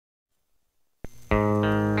Hello,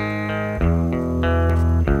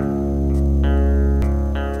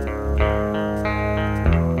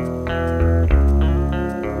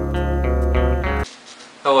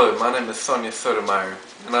 my name is Sonia Sotomayor,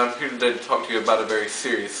 and I'm here today to talk to you about a very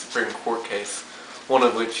serious Supreme Court case, one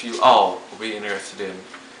of which you all will be interested in.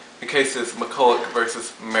 The case is McCulloch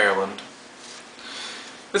versus Maryland.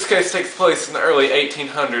 This case takes place in the early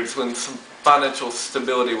 1800s when financial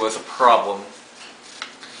stability was a problem.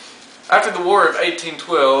 After the War of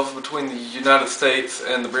 1812 between the United States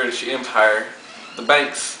and the British Empire, the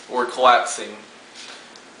banks were collapsing.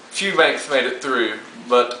 Few banks made it through,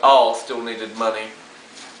 but all still needed money.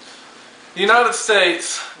 The United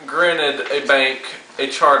States granted a bank a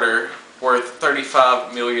charter worth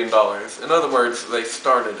 $35 million. In other words, they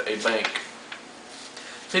started a bank.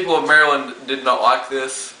 People of Maryland did not like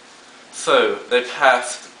this, so they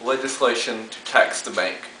passed legislation to tax the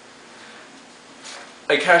bank.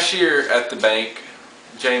 A cashier at the bank,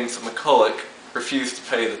 James McCulloch, refused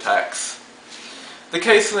to pay the tax. The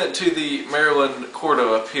case went to the Maryland Court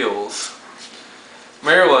of Appeals.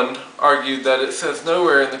 Maryland argued that it says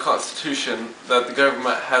nowhere in the Constitution that the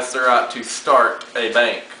government has the right to start a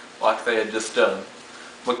bank, like they had just done.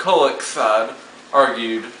 McCulloch's side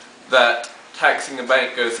argued that taxing a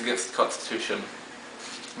bank goes against the Constitution.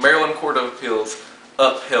 Maryland Court of Appeals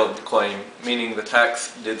upheld the claim, meaning the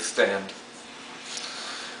tax did stand.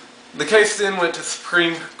 The case then went to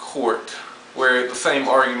Supreme Court, where the same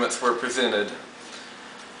arguments were presented.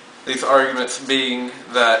 These arguments being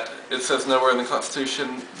that it says nowhere in the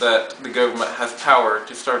Constitution that the government has power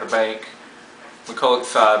to start a bank. McCulloch's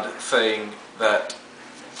side saying that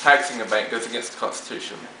taxing a bank goes against the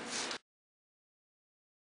Constitution.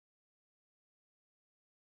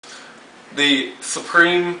 The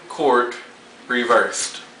Supreme Court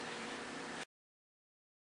reversed.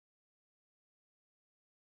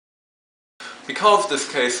 Because this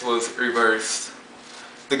case was reversed,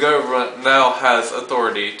 the government now has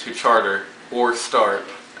authority to charter or start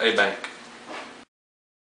a bank.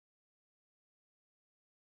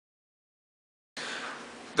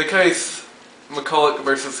 The case McCulloch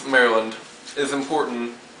versus Maryland is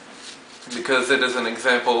important because it is an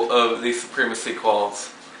example of the supremacy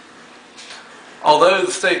clause. Although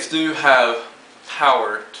the states do have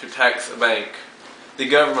power to tax a bank, the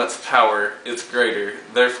government's power is greater.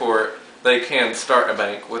 Therefore, they can start a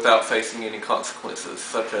bank without facing any consequences,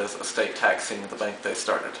 such as a state taxing the bank they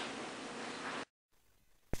started.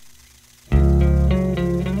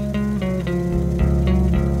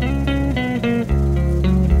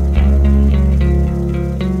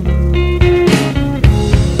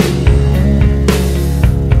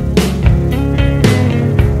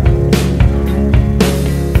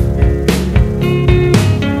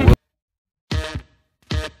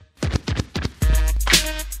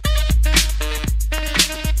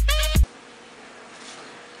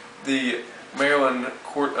 The Maryland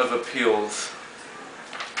Court of Appeals,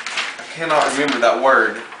 I cannot remember that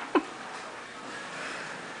word,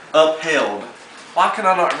 upheld. Why can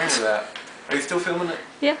I not remember that? Are you still filming it?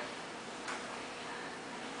 Yeah.